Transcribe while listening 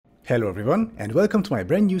Hello everyone, and welcome to my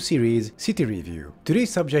brand new series, City Review. Today's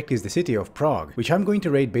subject is the city of Prague, which I'm going to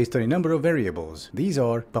rate based on a number of variables. These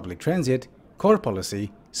are public transit, car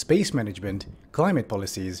policy, space management, climate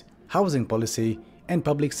policies, housing policy, and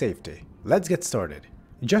public safety. Let's get started.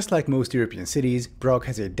 Just like most European cities, Prague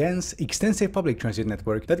has a dense, extensive public transit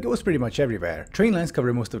network that goes pretty much everywhere. Train lines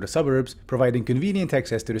cover most of the suburbs, providing convenient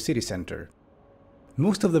access to the city center.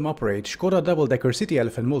 Most of them operate Škoda double-decker City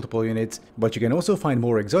Elephant multiple units, but you can also find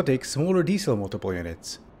more exotic, smaller diesel multiple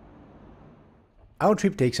units. Our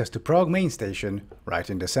trip takes us to Prague main station, right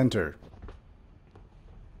in the center.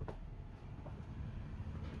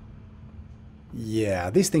 Yeah,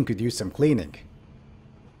 this thing could use some cleaning.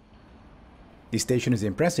 The station is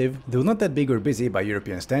impressive, though not that big or busy by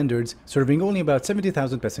European standards, serving only about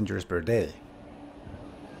 70,000 passengers per day.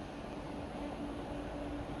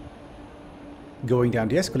 Going down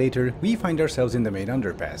the escalator, we find ourselves in the main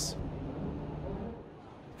underpass.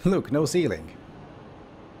 Look, no ceiling.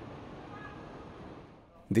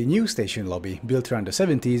 The new station lobby, built around the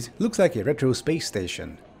 70s, looks like a retro space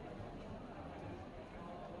station.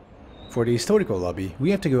 For the historical lobby, we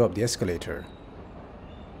have to go up the escalator.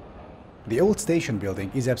 The old station building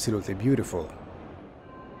is absolutely beautiful.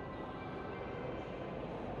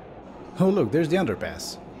 Oh look, there's the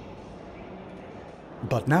underpass.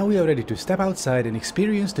 But now we are ready to step outside and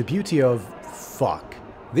experience the beauty of... fuck.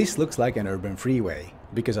 This looks like an urban freeway,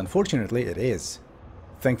 because unfortunately it is.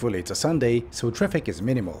 Thankfully it's a Sunday, so traffic is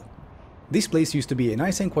minimal. This place used to be a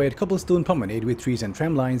nice and quiet cobblestone promenade with trees and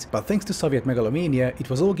tram lines, but thanks to Soviet megalomania it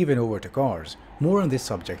was all given over to cars. More on this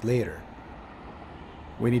subject later.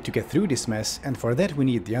 We need to get through this mess, and for that we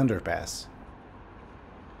need the underpass.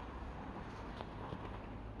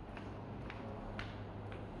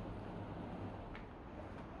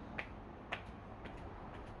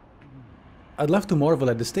 I'd love to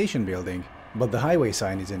marvel at the station building, but the highway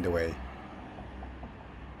sign is in the way.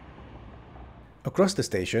 Across the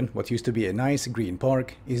station, what used to be a nice green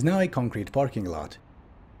park is now a concrete parking lot.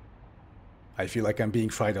 I feel like I'm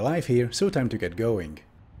being fried alive here, so time to get going.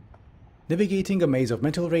 Navigating a maze of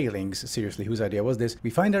metal railings, seriously, whose idea was this,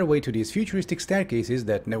 we find our way to these futuristic staircases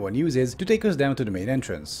that no one uses to take us down to the main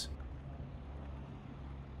entrance.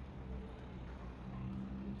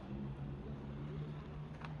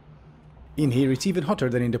 In here it's even hotter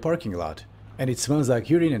than in the parking lot, and it smells like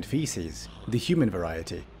urine and feces, the human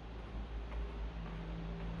variety.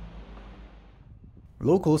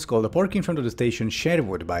 Locals call the park in front of the station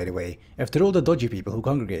Sherwood, by the way, after all the dodgy people who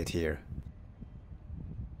congregate here.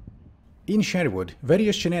 In Sherwood,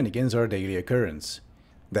 various shenanigans are a daily occurrence.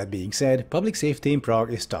 That being said, public safety in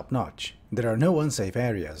Prague is top-notch. There are no unsafe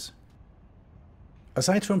areas.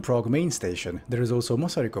 Aside from Prague main station, there is also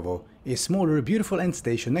Masarykovo, a smaller, beautiful end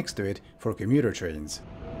station next to it for commuter trains.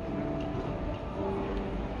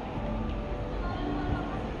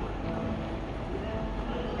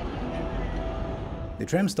 The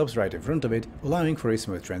tram stops right in front of it, allowing for a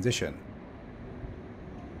smooth transition.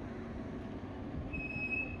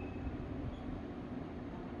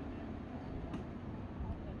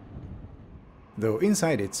 Though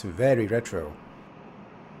inside it's very retro.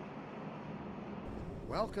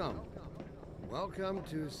 Welcome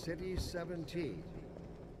to City 17.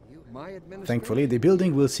 Thankfully, the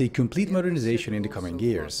building will see complete modernization in the coming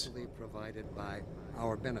years. Provided by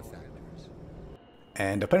our benefactors.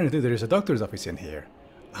 And apparently there is a doctor's office in here.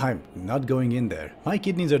 I'm not going in there. My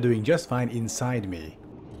kidneys are doing just fine inside me.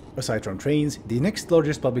 Aside from trains, the next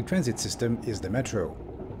largest public transit system is the metro.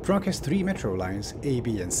 Prague has 3 metro lines, A,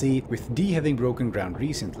 B and C, with D having broken ground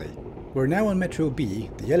recently. We're now on Metro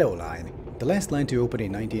B, the yellow line, the last line to open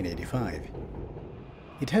in 1985.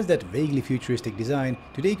 It has that vaguely futuristic design,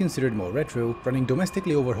 today considered more retro, running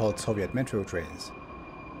domestically overhauled Soviet metro trains.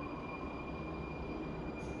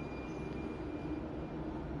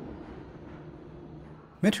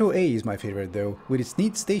 Metro A is my favorite though, with its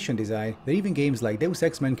neat station design that even games like Deus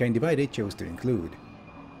Ex Mankind Divided chose to include.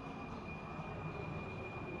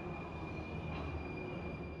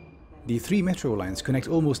 The 3 metro lines connect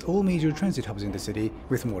almost all major transit hubs in the city,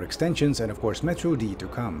 with more extensions and of course Metro D to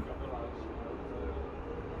come.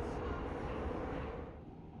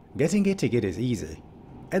 Getting a ticket is easy.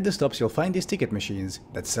 At the stops you'll find these ticket machines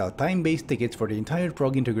that sell time-based tickets for the entire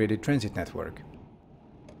Prague integrated transit network.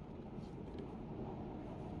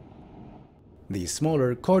 These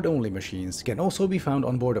smaller, card-only machines can also be found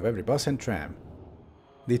on board of every bus and tram.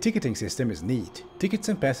 The ticketing system is neat. Tickets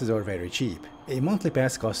and passes are very cheap. A monthly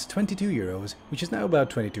pass costs €22, which is now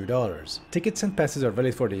about $22. Tickets and passes are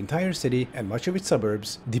valid for the entire city and much of its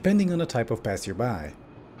suburbs, depending on the type of pass you buy.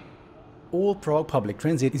 All Prague public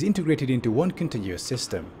transit is integrated into one continuous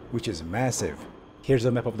system, which is massive. Here's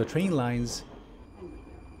a map of the train lines,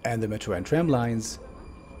 and the metro and tram lines,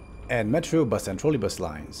 and metro, bus and trolleybus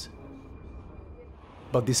lines.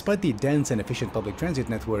 But despite the dense and efficient public transit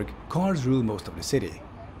network, cars rule most of the city.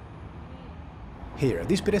 Here,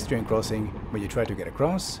 this pedestrian crossing, when you try to get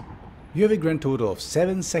across, you have a grand total of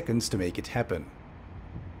 7 seconds to make it happen.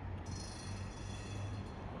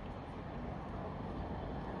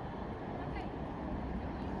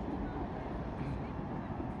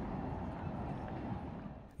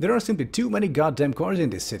 There are simply too many goddamn cars in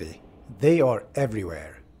this city. They are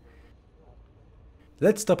everywhere.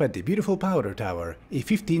 Let's stop at the beautiful Powder Tower, a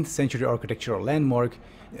 15th century architectural landmark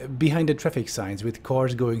behind the traffic signs with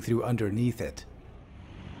cars going through underneath it.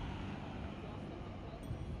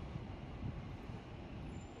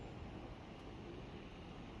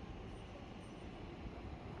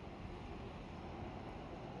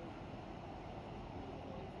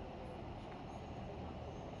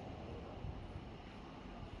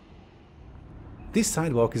 This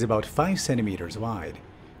sidewalk is about 5 centimeters wide,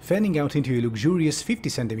 fanning out into a luxurious 50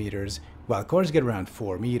 centimeters, while cars get around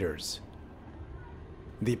 4 meters.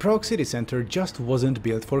 The Prague city center just wasn't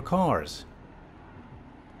built for cars.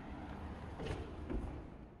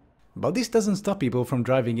 But this doesn't stop people from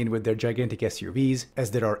driving in with their gigantic SUVs,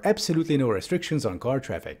 as there are absolutely no restrictions on car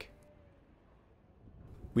traffic.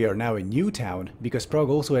 We are now in New Town because Prague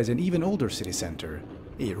also has an even older city center,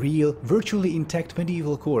 a real, virtually intact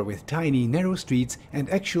medieval core with tiny, narrow streets and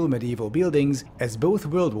actual medieval buildings, as both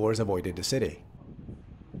world wars avoided the city.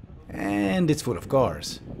 And it's full of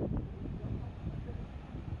cars.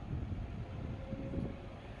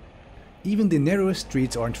 Even the narrowest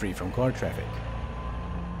streets aren't free from car traffic.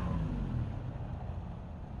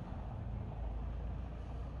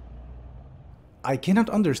 I cannot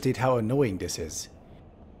understate how annoying this is.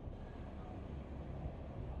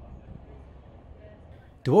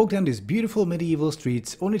 To walk down these beautiful medieval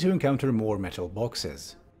streets only to encounter more metal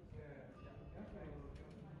boxes.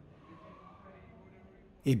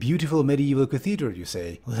 A beautiful medieval cathedral, you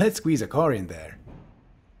say? Let's squeeze a car in there.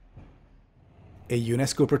 A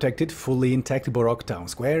UNESCO-protected, fully intact Baroque town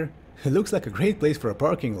square? Looks like a great place for a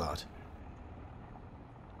parking lot.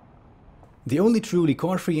 The only truly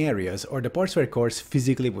car-free areas are the parts where cars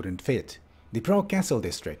physically wouldn't fit, the Prague Castle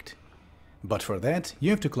district. But for that,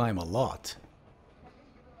 you have to climb a lot.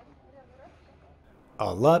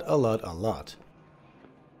 A lot.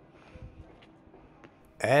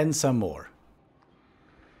 And some more.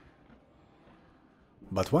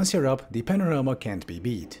 But once you're up, the panorama can't be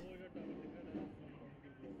beat.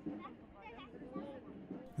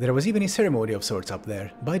 There was even a ceremony of sorts up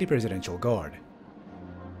there by the Presidential Guard,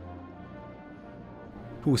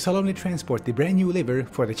 who solemnly transport the brand new liver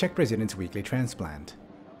for the Czech president's weekly transplant.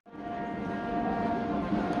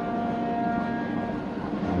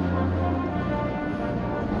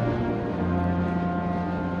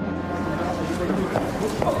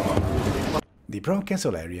 The Prague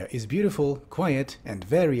Castle area is beautiful, quiet, and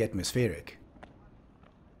very atmospheric.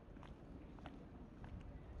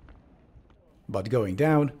 But going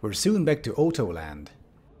down, we're soon back to Autoland.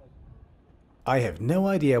 I have no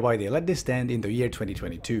idea why they let this stand in the year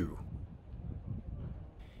 2022.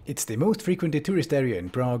 It's the most frequented tourist area in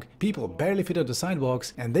Prague, people barely fit on the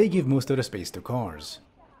sidewalks, and they give most of the space to cars.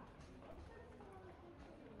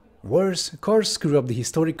 Worse, cars screw up the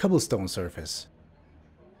historic cobblestone surface.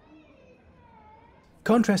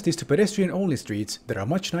 Contrast this to pedestrian-only streets that are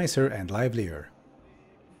much nicer and livelier.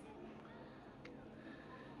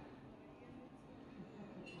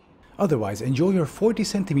 Otherwise, enjoy your 40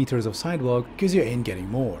 centimeters of sidewalk, cause you ain't getting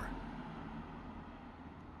more.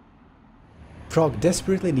 Prague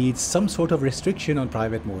desperately needs some sort of restriction on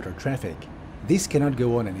private motor traffic. This cannot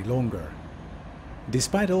go on any longer.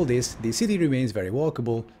 Despite all this, the city remains very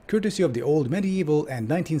walkable, courtesy of the old medieval and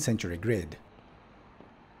 19th century grid.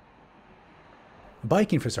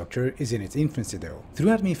 Bike infrastructure is in its infancy though.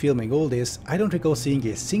 Throughout me filming all this, I don't recall seeing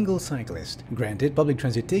a single cyclist. Granted, public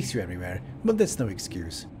transit takes you everywhere, but that's no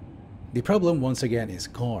excuse. The problem once again is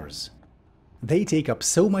cars. They take up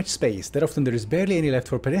so much space that often there is barely any left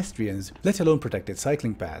for pedestrians, let alone protected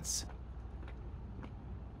cycling paths.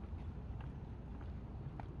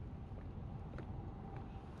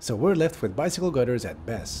 So we're left with bicycle gutters at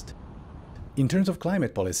best. In terms of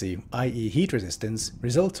climate policy, i.e. heat resistance,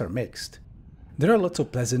 results are mixed. There are lots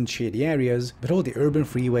of pleasant, shady areas, but all the urban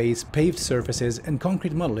freeways, paved surfaces, and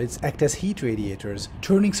concrete monoliths act as heat radiators,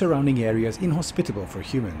 turning surrounding areas inhospitable for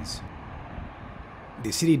humans.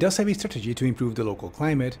 The city does have a strategy to improve the local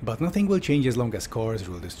climate, but nothing will change as long as cars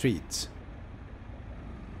rule the streets.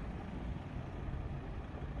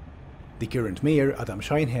 The current mayor, Adam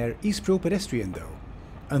Scheinherr, is pro-pedestrian though.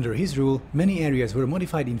 Under his rule, many areas were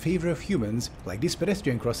modified in favor of humans, like this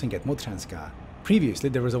pedestrian crossing at Motranska. Previously,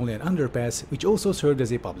 there was only an underpass, which also served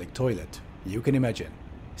as a public toilet. You can imagine.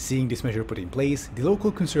 Seeing this measure put in place, the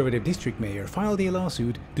local conservative district mayor filed a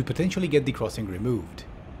lawsuit to potentially get the crossing removed.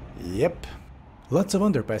 Yep. Lots of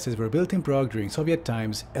underpasses were built in Prague during Soviet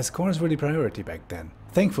times, as cars were the priority back then.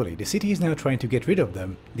 Thankfully, the city is now trying to get rid of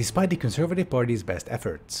them, despite the Conservative Party's best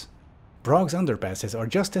efforts. Prague's underpasses are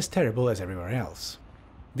just as terrible as everywhere else.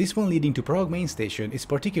 This one leading to Prague main station is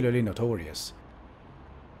particularly notorious.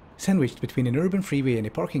 Sandwiched between an urban freeway and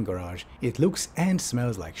a parking garage, it looks and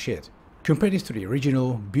smells like shit. Compare this to the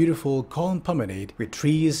original, beautiful, calm promenade with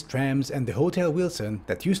trees, trams and the Hotel Wilson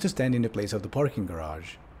that used to stand in the place of the parking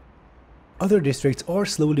garage. Other districts are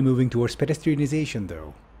slowly moving towards pedestrianization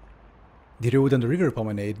though. The road on the river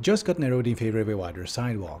promenade just got narrowed in favor of a wider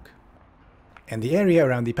sidewalk. And the area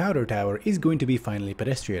around the Powder Tower is going to be finally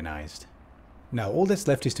pedestrianized. Now all that's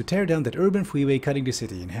left is to tear down that urban freeway cutting the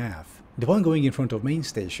city in half, the one going in front of main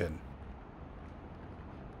station.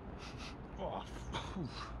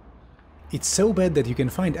 It's so bad that you can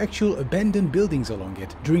find actual abandoned buildings along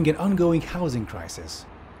it during an ongoing housing crisis.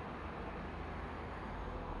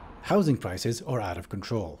 Housing prices are out of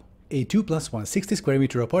control. A 2+1 60 square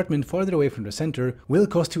meter apartment farther away from the center will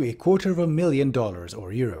cost you $250,000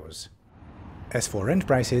 or euros. As for rent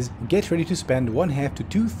prices, get ready to spend 1/2 to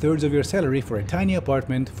 2/3 of your salary for a tiny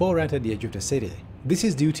apartment far out at the edge of the city. This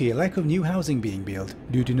is due to a lack of new housing being built,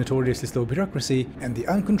 due to notoriously slow bureaucracy and the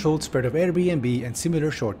uncontrolled spread of Airbnb and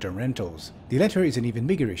similar short-term rentals. The latter is an even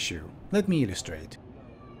bigger issue. Let me illustrate.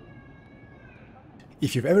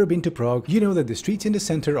 If you've ever been to Prague, you know that the streets in the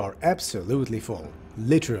center are absolutely full.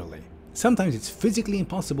 Literally. Sometimes it's physically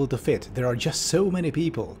impossible to fit, there are just so many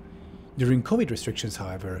people. During COVID restrictions,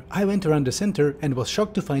 however, I went around the center and was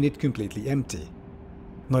shocked to find it completely empty.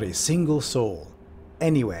 Not a single soul.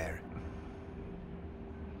 Anywhere.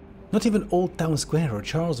 Not even Old Town Square or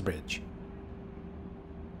Charles Bridge.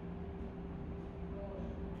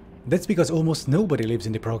 That's because almost nobody lives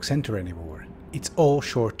in the Prague center anymore. It's all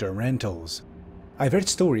short-term rentals. I've read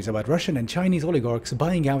stories about Russian and Chinese oligarchs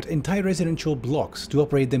buying out entire residential blocks to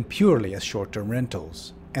operate them purely as short-term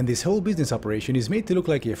rentals. And this whole business operation is made to look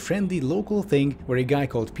like a friendly local thing where a guy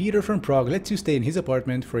called Peter from Prague lets you stay in his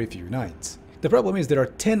apartment for a few nights. The problem is there are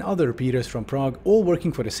 10 other Peters from Prague all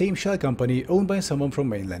working for the same shell company owned by someone from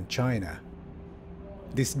mainland China.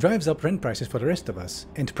 This drives up rent prices for the rest of us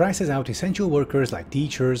and prices out essential workers like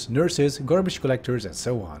teachers, nurses, garbage collectors and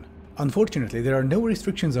so on. Unfortunately, there are no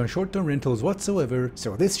restrictions on short-term rentals whatsoever,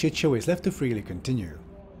 so this shitshow is left to freely continue.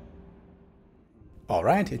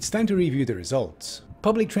 Alright, it's time to review the results.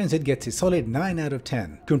 Public transit gets a solid 9 out of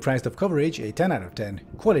 10, comprised of coverage a 10 out of 10,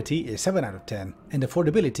 quality a 7 out of 10, and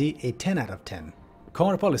affordability a 10 out of 10.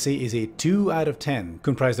 Car policy is a 2 out of 10,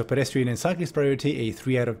 comprised of pedestrian and cyclist priority a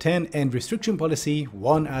 3 out of 10, and restriction policy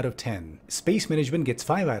 1 out of 10. Space management gets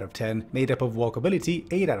 5 out of 10, made up of walkability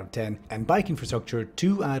 8 out of 10, and bike infrastructure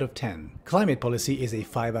 2 out of 10. Climate policy is a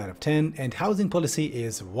 5 out of 10, and housing policy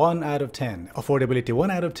is 1 out of 10. Affordability 1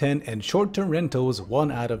 out of 10, and short-term rentals 1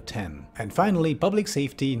 out of 10. And finally, public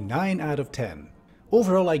safety 9 out of 10.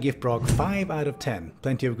 Overall, I give Prague 5 out of 10.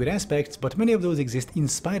 Plenty of good aspects, but many of those exist in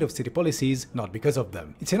spite of city policies, not because of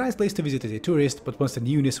them. It's a nice place to visit as a tourist, but once the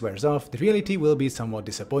newness wears off, the reality will be somewhat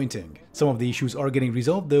disappointing. Some of the issues are getting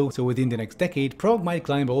resolved though, so within the next decade, Prague might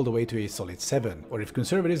climb all the way to a solid 7, or if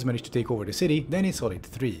conservatives manage to take over the city, then a solid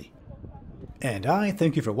 3. And I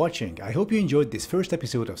thank you for watching. I hope you enjoyed this first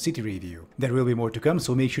episode of City Review. There will be more to come,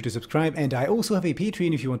 so make sure to subscribe, and I also have a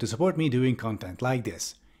Patreon if you want to support me doing content like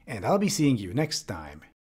this. And I'll be seeing you next time.